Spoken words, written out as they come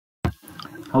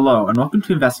Hello and welcome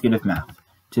to Investigative Math.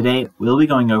 Today we'll be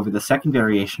going over the second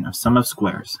variation of sum of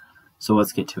squares, so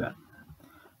let's get to it.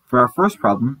 For our first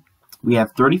problem, we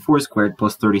have 34 squared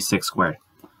plus 36 squared.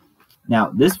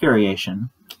 Now this variation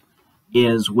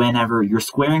is whenever you're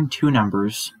squaring two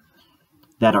numbers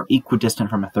that are equidistant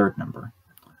from a third number.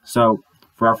 So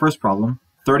for our first problem,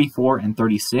 34 and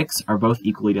 36 are both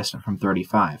equally distant from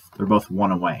 35. They're both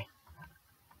one away.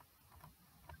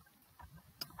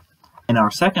 In our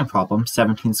second problem,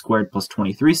 17 squared plus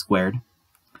 23 squared,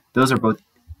 those are both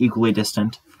equally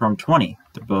distant from 20.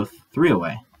 They're both 3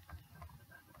 away.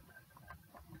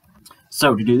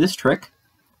 So to do this trick,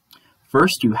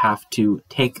 first you have to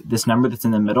take this number that's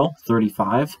in the middle,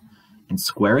 35, and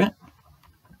square it.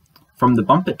 From the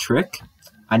bump it trick,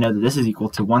 I know that this is equal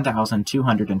to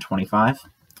 1,225.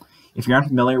 If you're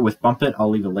unfamiliar with bump it, I'll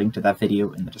leave a link to that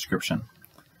video in the description.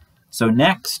 So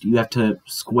next, you have to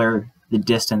square the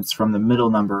distance from the middle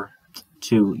number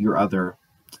to your other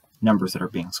numbers that are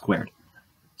being squared.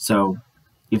 So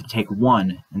you have to take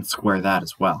 1 and square that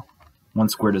as well. 1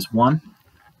 squared is 1.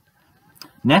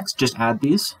 Next, just add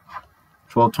these.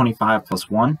 1225 plus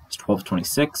 1 is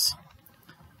 1226.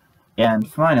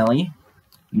 And finally,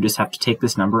 you just have to take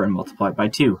this number and multiply it by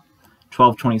 2.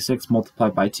 1226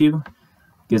 multiplied by 2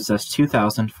 gives us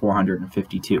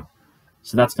 2,452.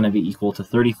 So that's going to be equal to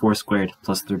 34 squared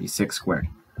plus 36 squared.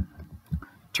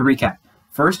 To recap,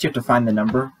 first you have to find the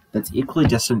number that's equally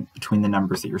distant between the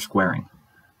numbers that you're squaring.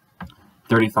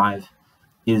 35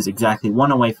 is exactly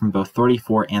 1 away from both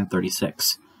 34 and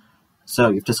 36. So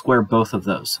you have to square both of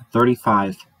those,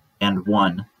 35 and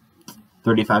 1.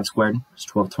 35 squared is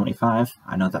 1225.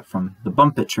 I know that from the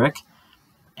bump it trick.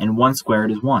 And 1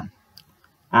 squared is 1.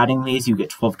 Adding these, you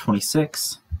get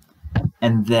 1226,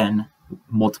 and then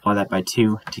multiply that by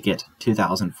 2 to get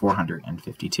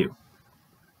 2,452.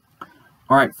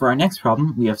 Alright, for our next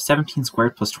problem, we have 17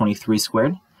 squared plus 23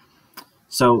 squared.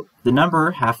 So the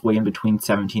number halfway in between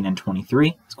 17 and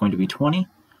 23 is going to be 20,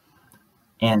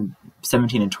 and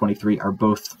 17 and 23 are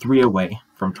both 3 away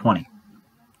from 20.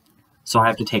 So I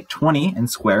have to take 20 and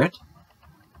square it,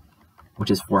 which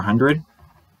is 400.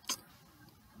 I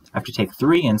have to take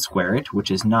 3 and square it, which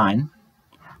is 9,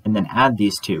 and then add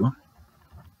these two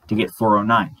to get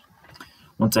 409.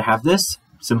 Once I have this,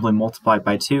 simply multiply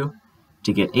by 2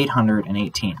 to get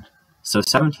 818. So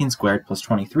 17 squared plus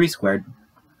 23 squared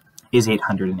is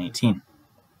 818.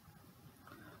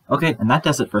 Okay, and that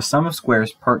does it for Sum of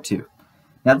Squares Part 2.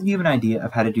 Now that you have an idea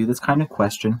of how to do this kind of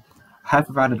question, I have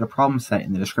provided a problem set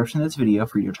in the description of this video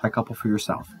for you to try couple for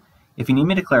yourself. If you need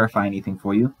me to clarify anything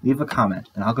for you, leave a comment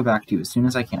and I'll go back to you as soon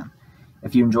as I can.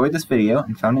 If you enjoyed this video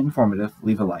and found it informative,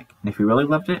 leave a like. And if you really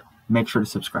loved it, make sure to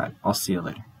subscribe. I'll see you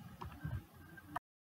later.